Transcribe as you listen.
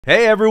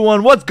Hey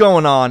everyone, what's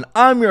going on?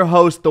 I'm your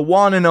host,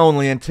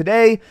 TheJuan&Only, and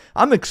today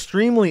I'm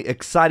extremely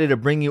excited to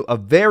bring you a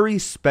very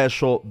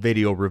special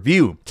video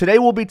review. Today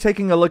we'll be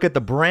taking a look at the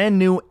brand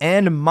new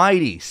and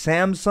mighty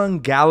Samsung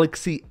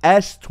Galaxy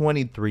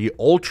S23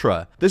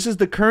 Ultra. This is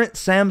the current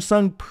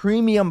Samsung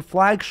premium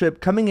flagship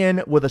coming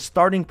in with a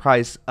starting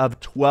price of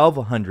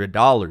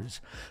 $1,200.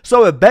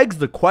 So it begs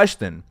the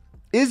question,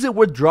 is it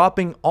worth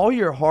dropping all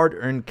your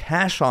hard-earned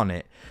cash on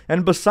it?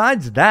 And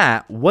besides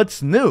that,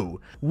 what's new?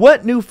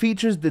 What new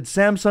features did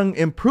Samsung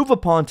improve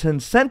upon to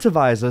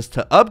incentivize us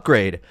to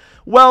upgrade?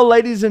 Well,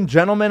 ladies and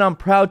gentlemen, I'm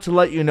proud to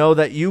let you know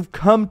that you've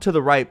come to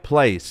the right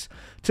place.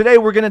 Today,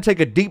 we're going to take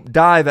a deep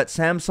dive at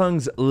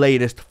Samsung's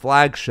latest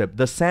flagship,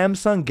 the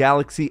Samsung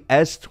Galaxy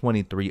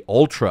S23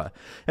 Ultra,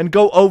 and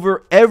go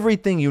over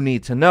everything you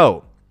need to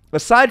know.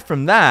 Aside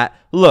from that,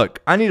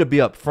 look, I need to be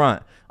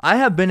upfront. I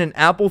have been an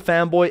Apple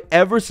fanboy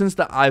ever since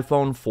the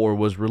iPhone 4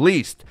 was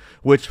released,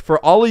 which for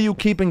all of you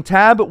keeping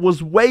tab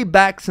was way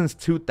back since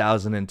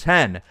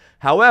 2010.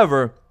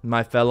 However,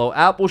 my fellow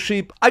Apple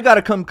sheep, I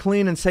gotta come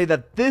clean and say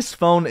that this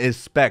phone is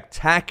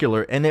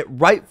spectacular and it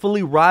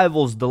rightfully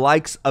rivals the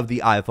likes of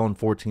the iPhone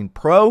 14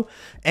 Pro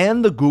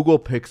and the Google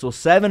Pixel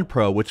 7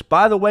 Pro, which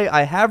by the way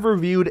I have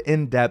reviewed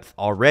in depth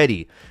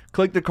already.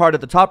 Click the card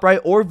at the top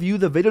right or view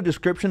the video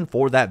description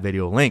for that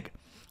video link.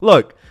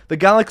 Look, the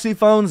Galaxy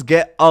phones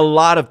get a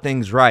lot of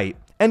things right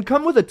and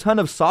come with a ton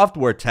of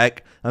software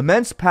tech,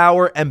 immense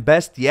power, and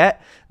best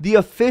yet, the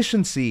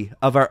efficiency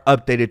of our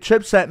updated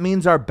chipset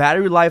means our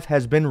battery life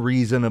has been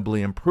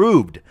reasonably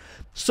improved.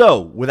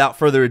 So, without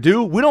further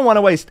ado, we don't want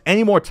to waste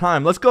any more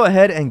time. Let's go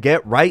ahead and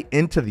get right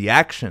into the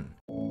action.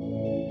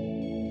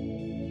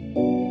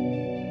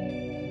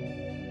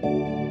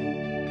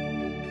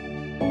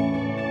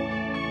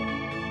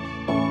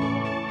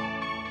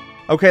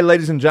 Okay,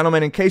 ladies and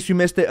gentlemen, in case you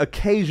missed it,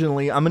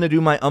 occasionally I'm going to do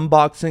my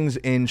unboxings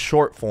in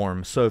short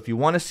form. So if you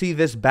want to see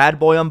this bad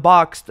boy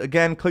unboxed,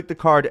 again, click the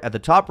card at the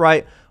top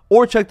right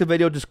or check the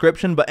video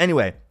description. But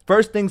anyway,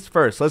 first things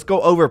first, let's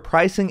go over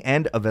pricing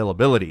and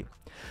availability.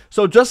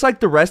 So just like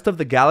the rest of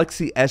the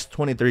Galaxy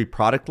S23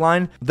 product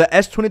line, the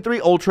S23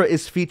 Ultra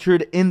is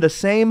featured in the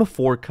same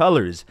four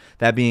colors,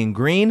 that being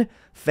green,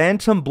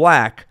 phantom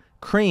black,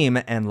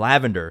 cream, and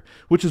lavender,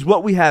 which is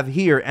what we have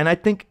here, and I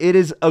think it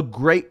is a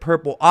great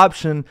purple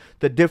option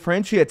that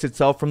differentiates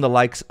itself from the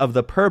likes of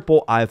the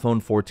purple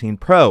iPhone 14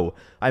 Pro.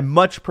 I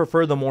much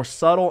prefer the more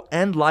subtle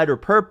and lighter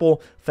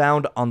purple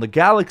found on the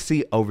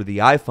Galaxy over the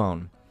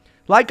iPhone.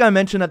 Like I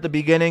mentioned at the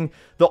beginning,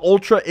 the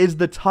Ultra is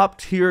the top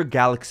tier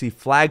Galaxy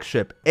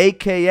flagship,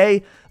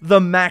 aka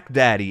the Mac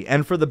Daddy,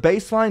 and for the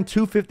baseline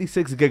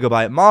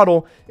 256GB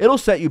model, it'll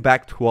set you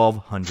back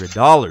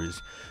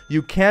 $1,200.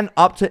 You can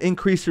opt to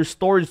increase your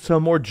storage to a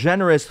more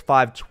generous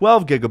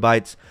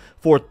 512GB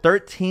for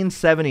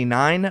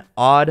 $1,379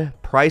 odd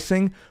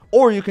pricing,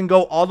 or you can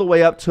go all the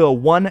way up to a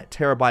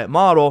 1TB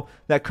model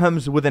that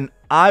comes with an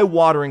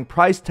eye-watering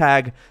price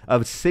tag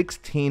of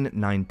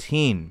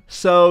 $1,619.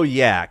 So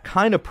yeah,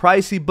 kind of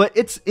pricey, but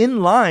it's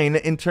in line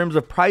in terms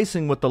of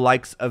pricing with the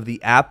likes of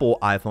the Apple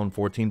iPhone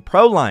 14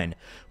 Pro line,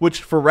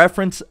 which for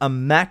reference, a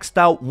maxed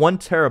out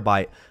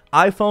 1TB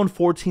iPhone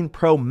 14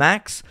 Pro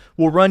Max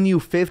will run you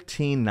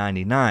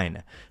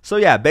 $1,599. So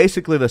yeah,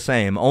 basically the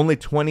same, only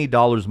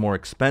 $20 more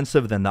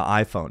expensive than the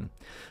iPhone.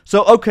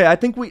 So okay, I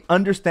think we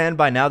understand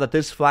by now that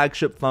this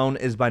flagship phone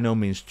is by no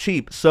means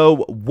cheap. So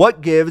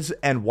what gives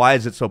and why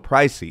is it so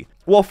pricey?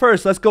 Well,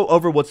 first, let's go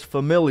over what's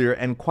familiar,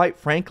 and quite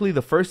frankly,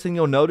 the first thing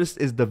you'll notice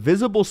is the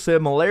visible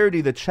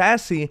similarity the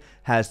chassis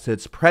has to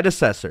its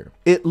predecessor.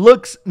 It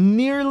looks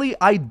nearly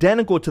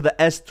identical to the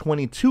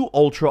S22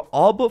 Ultra,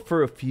 all but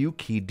for a few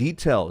key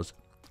details.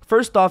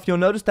 First off, you'll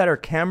notice that our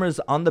cameras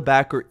on the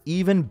back are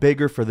even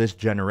bigger for this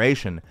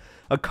generation,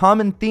 a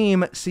common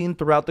theme seen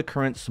throughout the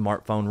current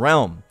smartphone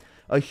realm.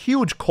 A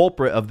huge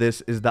culprit of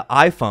this is the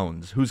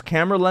iPhones, whose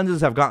camera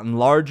lenses have gotten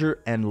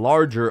larger and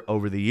larger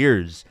over the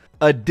years.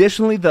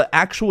 Additionally, the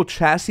actual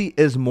chassis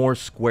is more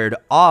squared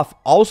off,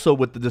 also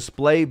with the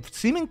display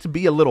seeming to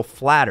be a little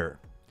flatter,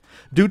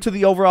 due to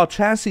the overall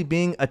chassis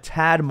being a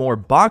tad more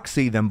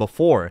boxy than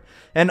before.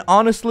 And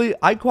honestly,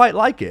 I quite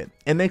like it.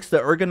 It makes the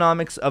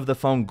ergonomics of the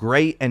phone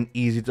great and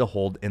easy to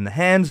hold in the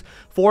hands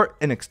for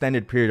an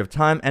extended period of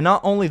time. And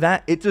not only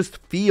that, it just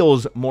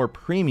feels more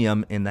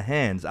premium in the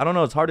hands. I don't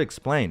know, it's hard to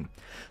explain.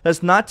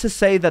 That's not to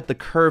say that the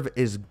curve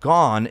is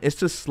gone, it's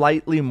just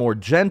slightly more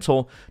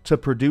gentle to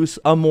produce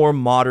a more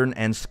modern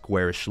and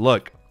squarish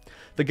look.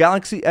 The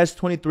Galaxy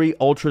S23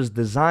 Ultra's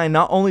design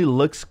not only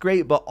looks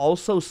great, but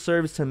also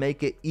serves to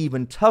make it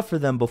even tougher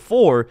than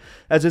before,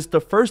 as it's the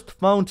first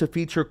phone to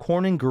feature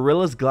Corning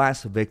Gorilla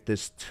Glass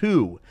Victus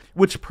 2,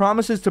 which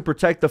promises to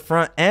protect the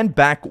front and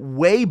back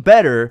way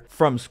better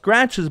from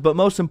scratches, but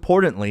most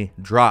importantly,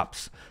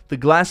 drops. The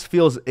glass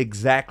feels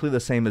exactly the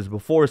same as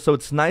before, so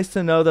it's nice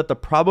to know that the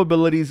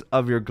probabilities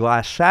of your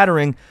glass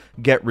shattering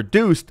get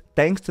reduced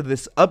thanks to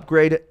this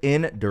upgrade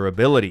in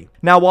durability.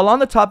 Now, while on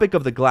the topic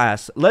of the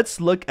glass,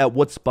 let's look at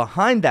what's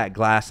behind that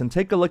glass and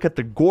take a look at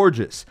the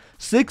gorgeous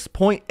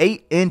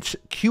 6.8-inch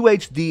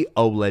QHD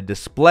OLED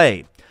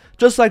display.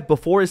 Just like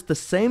before, it's the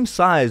same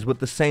size with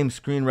the same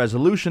screen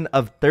resolution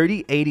of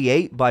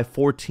 3088 by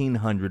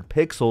 1400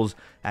 pixels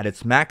at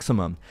its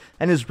maximum,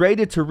 and is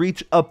rated to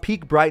reach a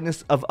peak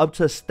brightness of up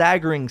to a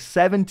staggering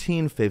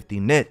 1750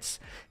 nits.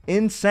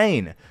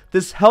 Insane.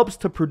 This helps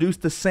to produce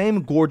the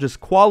same gorgeous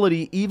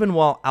quality even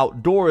while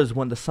outdoors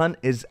when the sun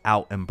is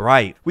out and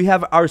bright. We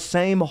have our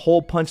same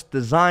hole punch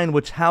design,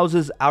 which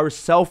houses our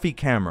selfie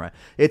camera.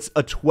 It's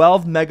a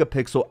 12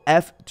 megapixel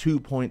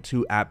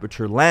f2.2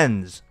 aperture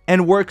lens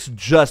and works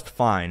just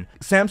fine.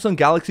 Samsung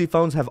Galaxy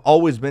phones have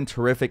always been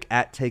terrific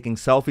at taking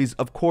selfies.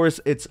 Of course,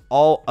 it's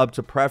all up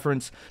to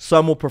preference.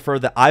 Some will prefer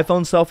the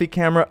iPhone selfie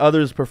camera,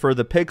 others prefer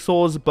the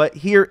Pixels, but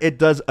here it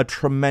does a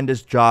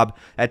tremendous job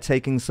at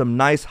taking some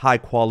nice high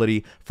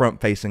quality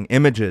front-facing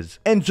images.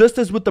 And just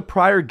as with the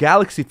prior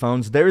Galaxy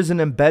phones, there is an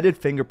embedded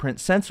fingerprint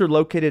sensor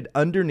located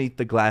underneath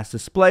the glass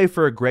display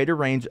for a greater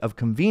range of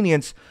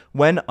convenience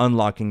when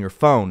unlocking your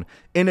phone,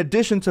 in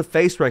addition to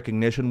face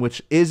recognition,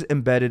 which is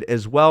embedded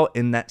as well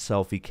in that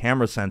selfie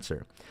camera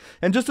sensor.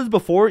 And just as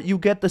before, you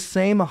get the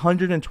same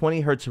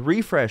 120 Hz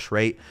refresh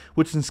rate,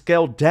 which can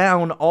scale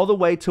down all the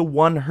way to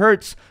 1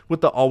 Hz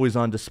with the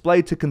always-on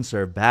display to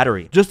conserve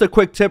battery. Just a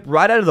quick tip,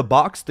 right out of the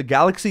box, the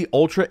Galaxy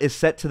Ultra is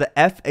set to the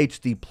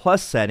FHD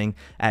Plus setting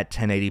at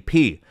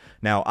 1080p.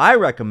 Now, I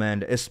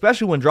recommend,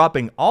 especially when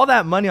dropping all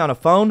that money on a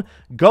phone,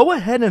 go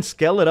ahead and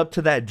scale it up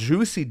to that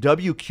juicy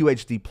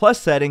WQHD Plus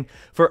setting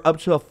for up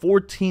to a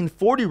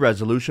 1440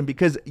 resolution,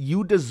 because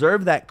you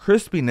deserve that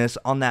crispiness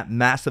on that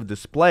massive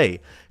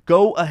display.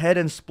 Go ahead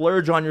and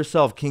splurge on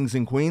yourself, kings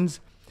and queens.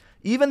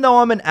 Even though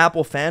I'm an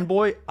Apple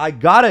fanboy, I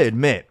gotta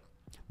admit,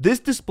 this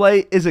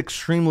display is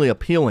extremely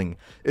appealing,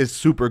 is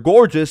super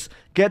gorgeous,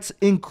 gets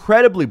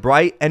incredibly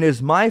bright, and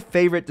is my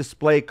favorite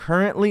display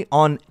currently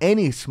on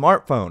any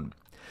smartphone.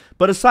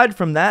 But aside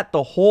from that,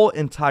 the whole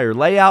entire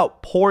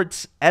layout,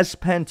 ports, S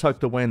Pen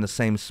tucked away in the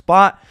same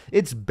spot,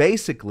 it's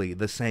basically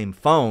the same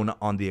phone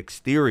on the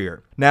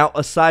exterior. Now,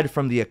 aside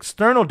from the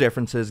external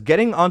differences,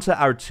 getting onto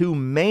our two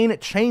main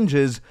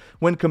changes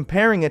when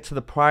comparing it to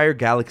the prior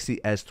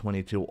Galaxy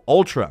S22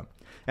 Ultra,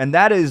 and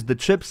that is the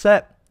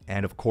chipset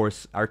and of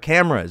course our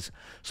cameras.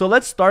 So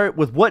let's start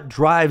with what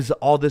drives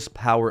all this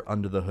power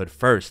under the hood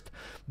first.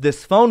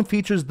 This phone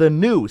features the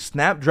new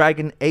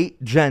Snapdragon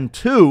 8 Gen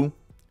 2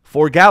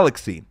 for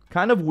Galaxy.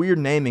 Kind of weird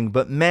naming,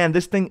 but man,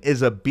 this thing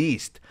is a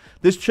beast.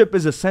 This chip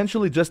is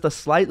essentially just a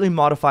slightly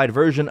modified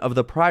version of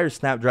the prior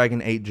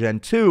Snapdragon 8 Gen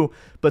 2,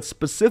 but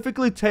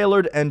specifically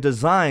tailored and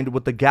designed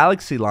with the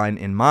Galaxy line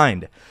in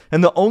mind.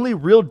 And the only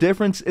real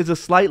difference is a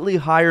slightly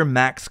higher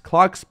max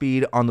clock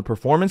speed on the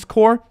performance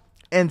core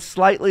and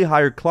slightly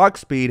higher clock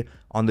speed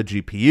on the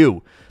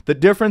GPU. The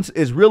difference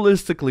is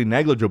realistically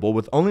negligible,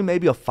 with only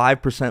maybe a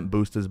 5%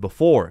 boost as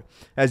before.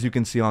 As you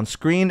can see on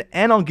screen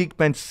and on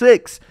Geekbench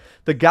 6,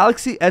 the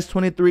Galaxy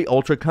S23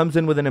 Ultra comes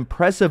in with an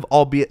impressive,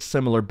 albeit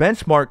similar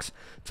benchmarks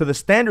to the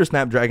standard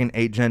Snapdragon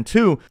 8 Gen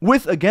 2,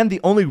 with again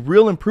the only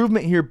real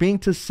improvement here being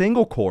to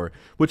single core,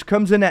 which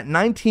comes in at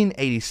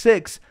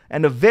 1986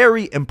 and a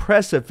very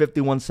impressive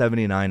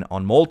 5179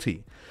 on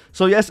multi.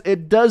 So yes,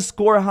 it does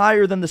score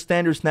higher than the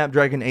standard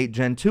Snapdragon 8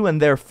 Gen 2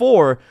 and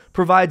therefore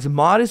provides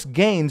modest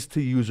gains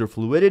to user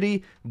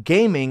fluidity,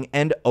 gaming,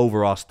 and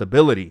overall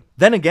stability.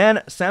 Then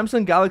again,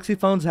 Samsung Galaxy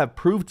phones have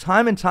proved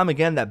time and time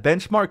again that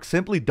benchmarks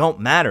simply don't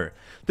matter.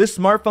 This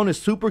smartphone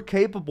is super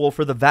capable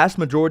for the vast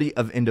majority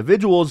of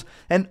individuals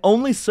and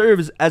only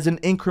serves as an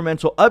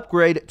incremental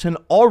upgrade to an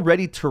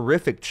already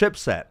terrific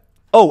chipset.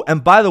 Oh,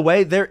 and by the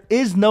way, there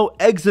is no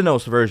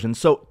Exynos version,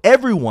 so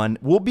everyone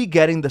will be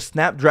getting the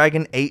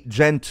Snapdragon 8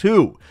 Gen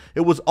 2.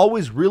 It was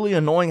always really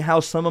annoying how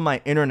some of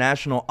my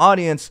international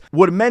audience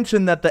would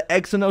mention that the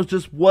Exynos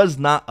just was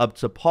not up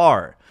to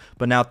par.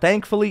 But now,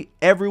 thankfully,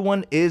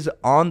 everyone is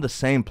on the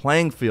same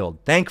playing field,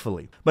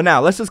 thankfully. But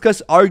now, let's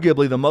discuss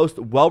arguably the most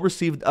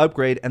well-received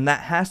upgrade, and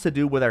that has to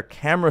do with our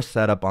camera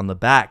setup on the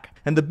back.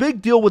 And the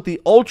big deal with the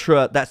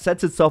Ultra that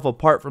sets itself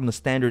apart from the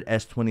standard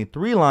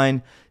S23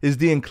 line is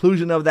the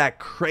inclusion of that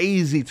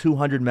crazy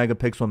 200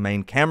 megapixel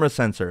main camera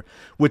sensor,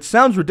 which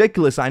sounds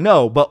ridiculous, I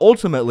know, but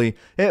ultimately,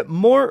 it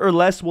more or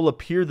less will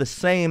appear the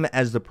same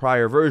as the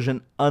prior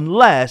version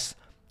unless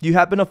you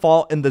happen to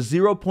fall in the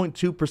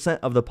 0.2%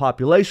 of the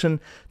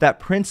population that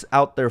prints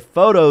out their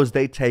photos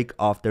they take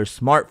off their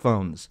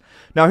smartphones.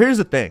 Now, here's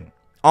the thing.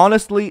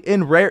 Honestly,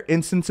 in rare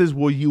instances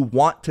will you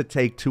want to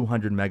take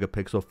 200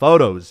 megapixel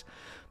photos.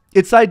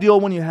 It's ideal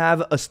when you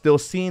have a still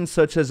scene,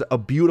 such as a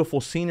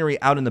beautiful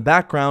scenery out in the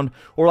background,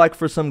 or like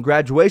for some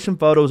graduation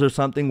photos or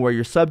something where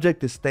your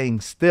subject is staying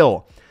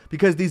still.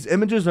 Because these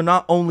images are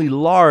not only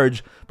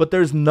large, but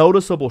there's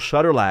noticeable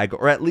shutter lag,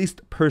 or at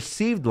least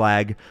perceived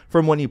lag,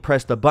 from when you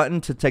press the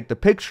button to take the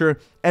picture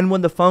and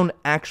when the phone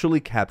actually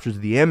captures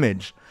the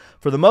image.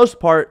 For the most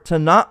part, to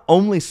not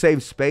only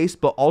save space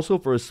but also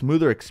for a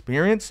smoother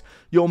experience,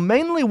 you'll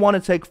mainly want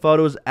to take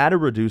photos at a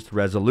reduced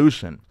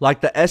resolution.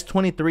 Like the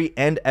S23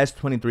 and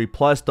S23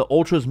 Plus, the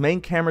Ultra's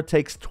main camera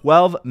takes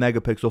 12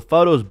 megapixel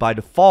photos by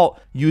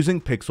default using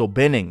pixel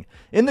binning.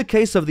 In the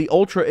case of the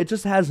Ultra, it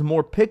just has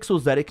more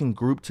pixels that it can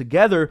group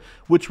together,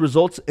 which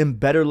results in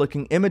better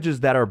looking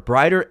images that are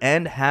brighter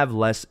and have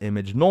less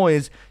image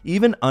noise,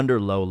 even under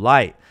low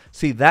light.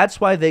 See, that's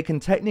why they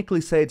can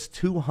technically say it's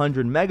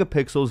 200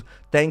 megapixels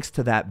thanks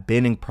to that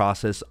binning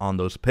process on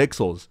those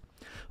pixels.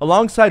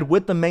 Alongside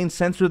with the main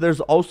sensor,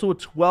 there's also a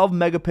 12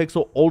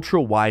 megapixel ultra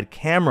wide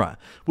camera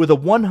with a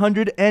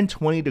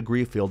 120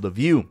 degree field of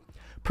view.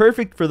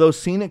 Perfect for those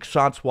scenic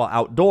shots while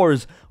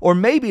outdoors, or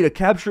maybe to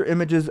capture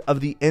images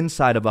of the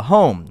inside of a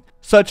home,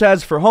 such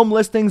as for home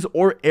listings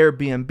or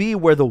Airbnb,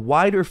 where the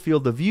wider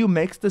field of view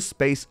makes the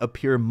space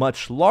appear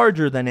much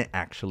larger than it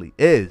actually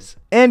is.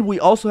 And we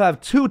also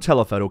have two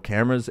telephoto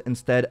cameras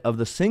instead of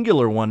the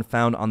singular one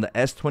found on the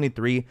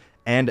S23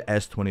 and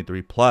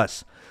S23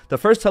 Plus. The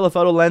first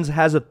telephoto lens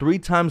has a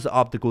 3x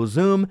optical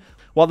zoom,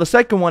 while the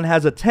second one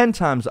has a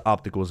 10x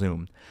optical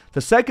zoom. The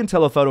second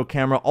telephoto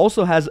camera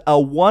also has a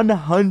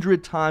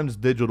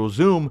 100x digital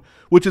zoom,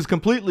 which is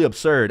completely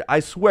absurd. I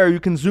swear you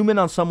can zoom in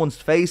on someone's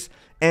face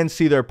and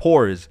see their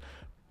pores,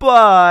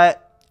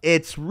 but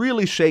it's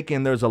really shaky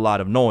and there's a lot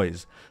of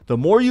noise. The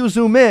more you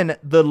zoom in,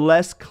 the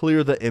less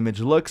clear the image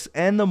looks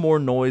and the more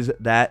noise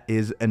that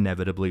is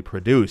inevitably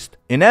produced.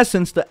 In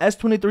essence, the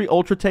S23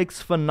 Ultra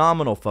takes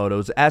phenomenal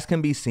photos, as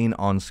can be seen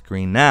on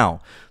screen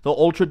now. The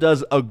Ultra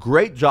does a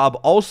great job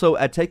also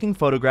at taking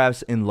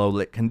photographs in low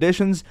lit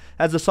conditions,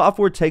 as the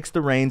software takes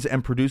the reins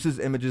and produces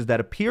images that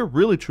appear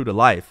really true to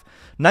life.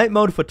 Night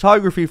mode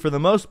photography, for the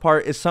most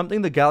part, is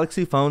something the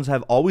Galaxy phones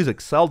have always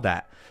excelled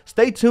at.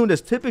 Stay tuned,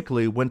 as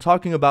typically when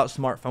talking about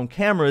smartphone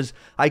cameras,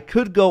 I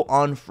could go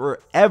on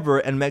forever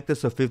and make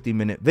this a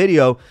 50-minute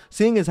video,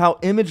 seeing as how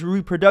image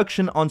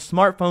reproduction on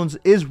smartphones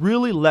is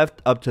really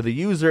left up to the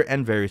user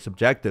and very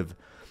subjective.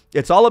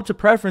 It's all up to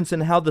preference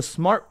in how the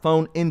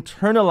smartphone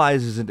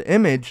internalizes an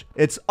image.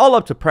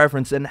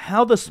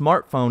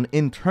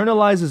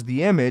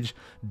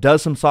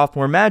 Does some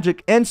software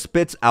magic, and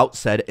spits out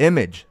said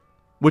image,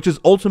 which is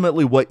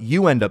ultimately what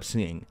you end up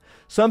seeing.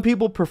 Some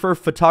people prefer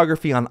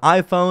photography on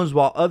iPhones,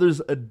 while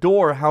others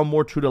adore how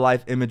more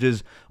true-to-life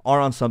images are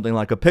on something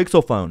like a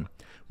Pixel phone.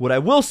 What I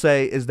will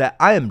say is that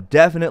I am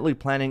definitely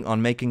planning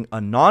on making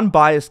a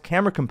non-biased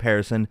camera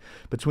comparison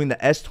between the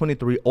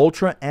S23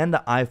 Ultra and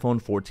the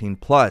iPhone 14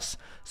 Plus.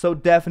 So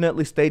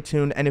definitely stay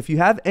tuned, and if you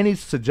have any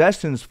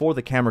suggestions for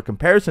the camera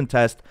comparison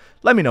test,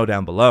 let me know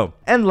down below.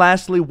 And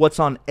lastly, what's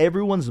on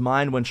everyone's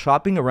mind when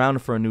shopping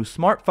around for a new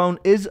smartphone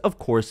is, of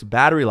course,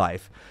 battery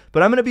life.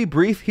 But I'm going to be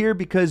brief here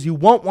because you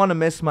won't want to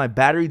miss my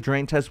battery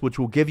drain test, which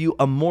will give you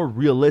a more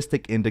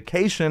realistic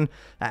indication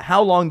at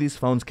how long these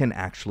phones can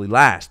actually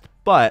last.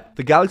 But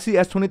the Galaxy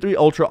S23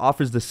 Ultra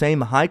offers the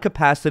same high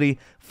capacity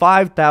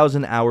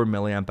 5,000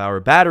 mAh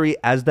battery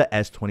as the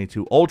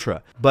S22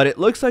 Ultra, but it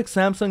looks like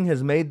Samsung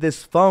has made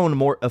this phone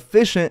more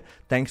efficient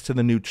thanks to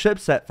the new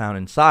chipset found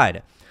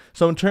inside.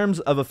 So in terms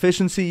of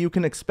efficiency, you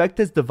can expect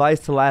this device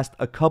to last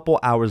a couple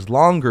hours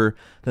longer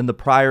than the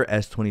prior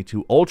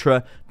S22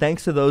 Ultra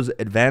thanks to those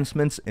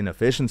advancements in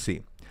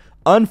efficiency.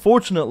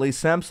 Unfortunately,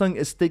 Samsung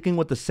is sticking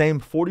with the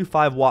same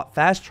 45-watt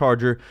fast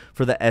charger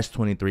for the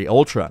S23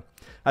 Ultra.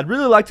 I'd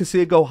really like to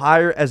see it go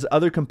higher, as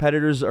other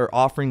competitors are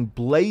offering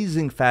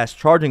blazing fast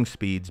charging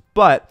speeds,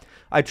 but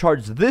I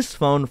charged this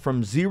phone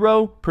from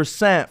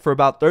 0% for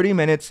about 30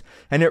 minutes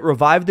and it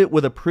revived it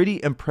with a pretty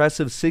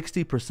impressive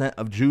 60%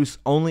 of juice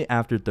only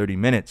after 30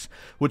 minutes,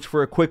 which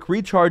for a quick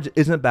recharge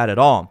isn't bad at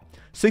all.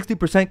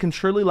 60% can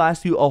surely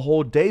last you a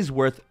whole day's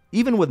worth,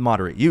 even with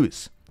moderate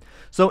use.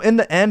 So in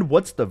the end,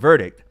 what's the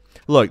verdict?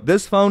 Look,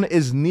 this phone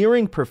is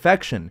nearing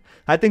perfection.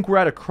 I think we're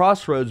at a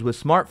crossroads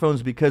with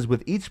smartphones because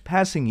with each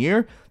passing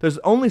year, there's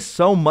only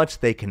so much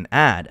they can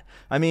add.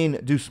 I mean,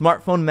 do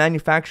smartphone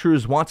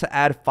manufacturers want to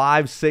add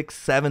 5, 6,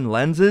 7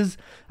 lenses?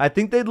 I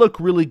think they'd look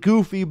really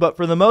goofy, but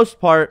for the most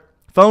part,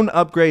 phone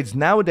upgrades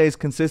nowadays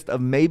consist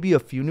of maybe a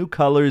few new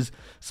colors,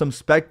 some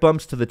spec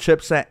bumps to the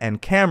chipset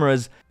and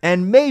cameras,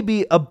 and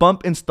maybe a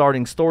bump in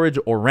starting storage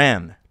or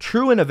RAM.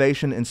 True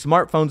innovation in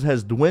smartphones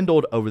has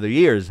dwindled over the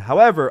years.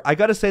 However, I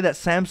gotta say that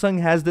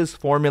Samsung has this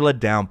formula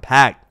down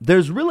packed.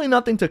 There's really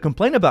nothing to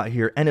complain about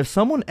here, and if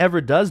someone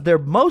ever does, they're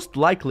most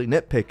likely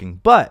nitpicking.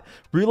 But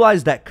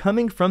realize that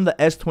coming from the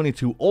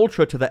S22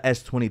 Ultra to the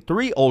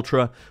S23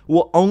 Ultra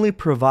will only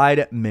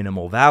provide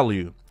minimal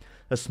value.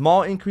 A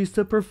small increase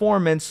to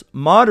performance,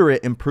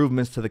 moderate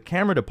improvements to the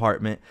camera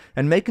department,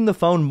 and making the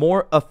phone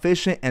more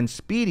efficient and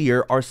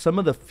speedier are some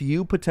of the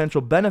few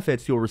potential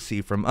benefits you'll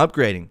receive from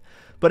upgrading.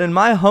 But in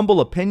my humble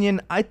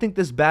opinion, I think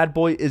this bad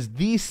boy is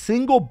the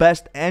single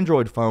best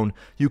Android phone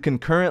you can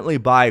currently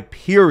buy,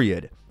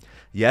 period.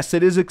 Yes,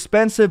 it is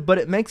expensive, but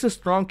it makes a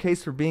strong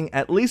case for being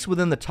at least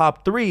within the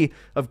top 3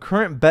 of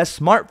current best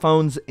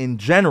smartphones in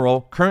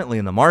general currently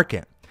in the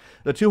market.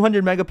 The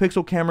 200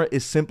 megapixel camera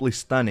is simply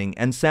stunning,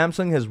 and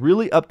Samsung has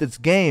really upped its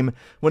game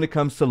when it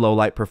comes to low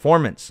light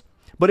performance.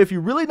 But if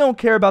you really don't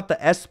care about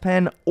the S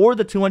Pen or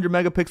the 200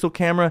 megapixel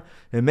camera,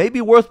 it may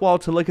be worthwhile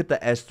to look at the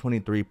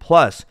S23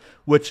 Plus,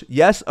 which,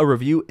 yes, a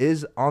review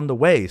is on the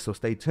way, so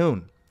stay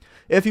tuned.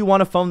 If you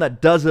want a phone that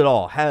does it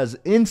all, has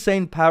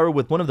insane power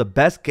with one of the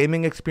best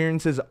gaming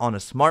experiences on a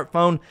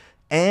smartphone,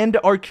 and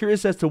are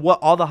curious as to what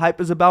all the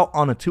hype is about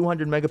on a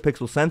 200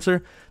 megapixel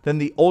sensor, then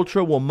the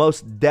Ultra will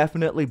most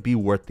definitely be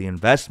worth the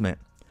investment.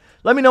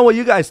 Let me know what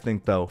you guys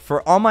think though.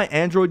 For all my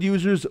Android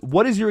users,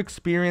 what is your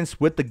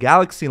experience with the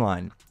Galaxy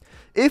line?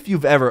 If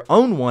you've ever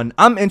owned one,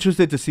 I'm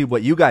interested to see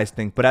what you guys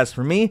think. But as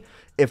for me,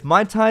 if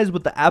my ties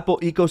with the Apple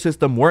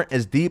ecosystem weren't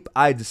as deep,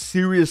 I'd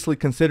seriously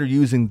consider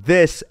using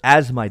this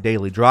as my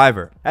daily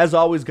driver. As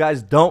always,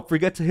 guys, don't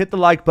forget to hit the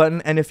like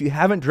button. And if you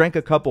haven't drank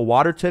a cup of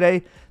water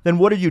today, then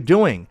what are you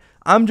doing?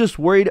 I'm just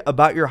worried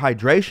about your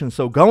hydration,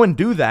 so go and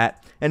do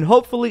that. And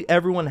hopefully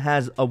everyone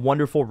has a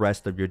wonderful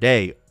rest of your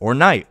day or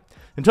night.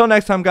 Until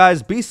next time,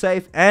 guys, be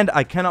safe, and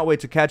I cannot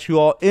wait to catch you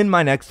all in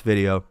my next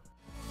video.